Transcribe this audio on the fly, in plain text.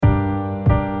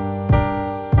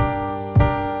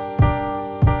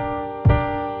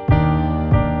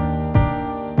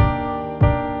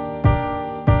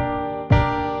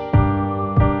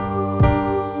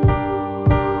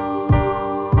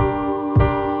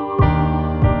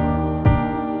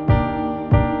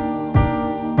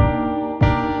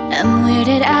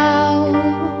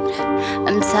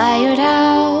tired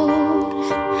out,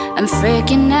 I'm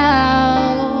freaking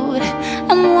out,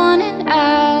 I'm wanting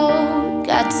out.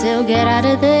 Got to get out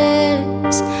of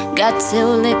this, got to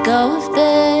let go of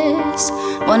this.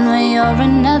 One way or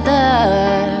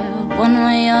another, one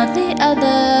way or the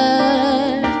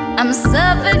other. I'm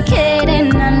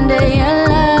suffocating under your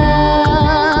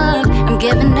love. I'm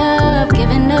giving up,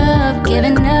 giving up,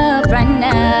 giving up right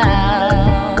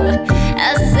now.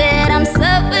 I said I'm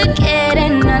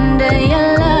suffocating under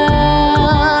your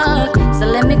love. So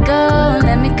let me go,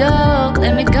 let me go,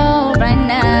 let me go right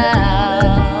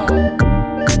now.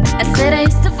 I said I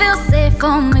used to feel safe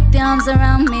home with your arms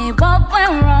around me. What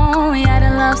went wrong? We had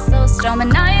a love so strong, but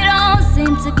now you don't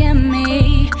seem to get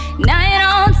me. Now you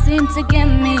don't seem to get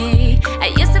me. I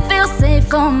used to feel safe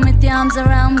home with your arms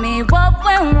around me. What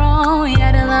went wrong? We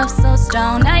had a love so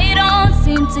strong. Now you don't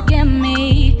seem to get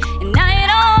me. And now you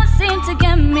don't seem to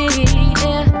get me.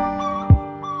 Yeah.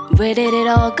 Where did it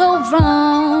all go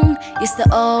wrong? Used to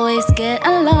always get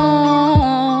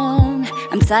along.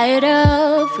 I'm tired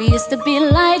of, we used to be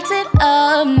lighted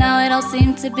up. Now it all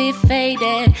seems to be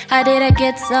faded. How did I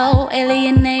get so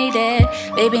alienated?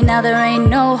 Baby, now there ain't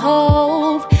no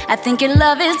hope. I think your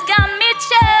love has got me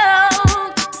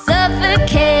choked.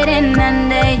 Suffocating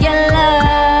under your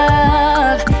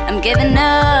love. I'm giving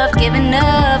up, giving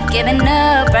up, giving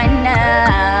up right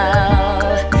now.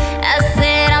 I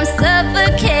said I'm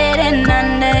suffocating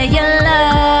under your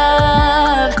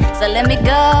love. So let me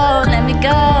go, let me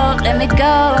go, let me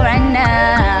go right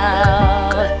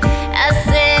now. I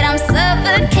said I'm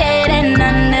suffocating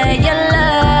under your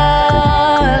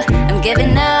love. I'm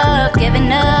giving up,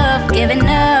 giving up, giving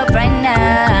up right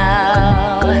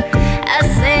now. I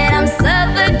said I'm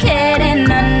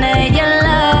suffocating under your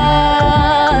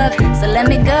love. So let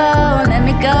me go, let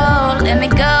me go, let me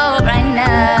go right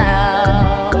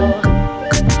now.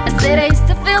 I said I used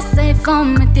to feel safe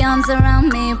home with the arms around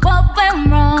me. What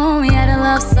went wrong? We had a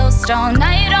love so strong.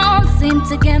 Now you don't seem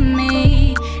to get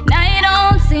me. Now you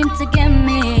don't seem to get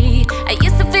me. I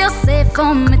used to feel safe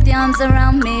home with the arms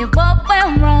around me. What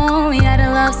went wrong? We had a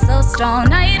love so strong.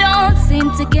 Now you don't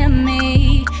seem to get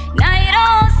me. Now you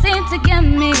don't seem to get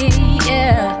me.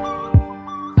 Yeah.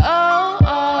 Oh.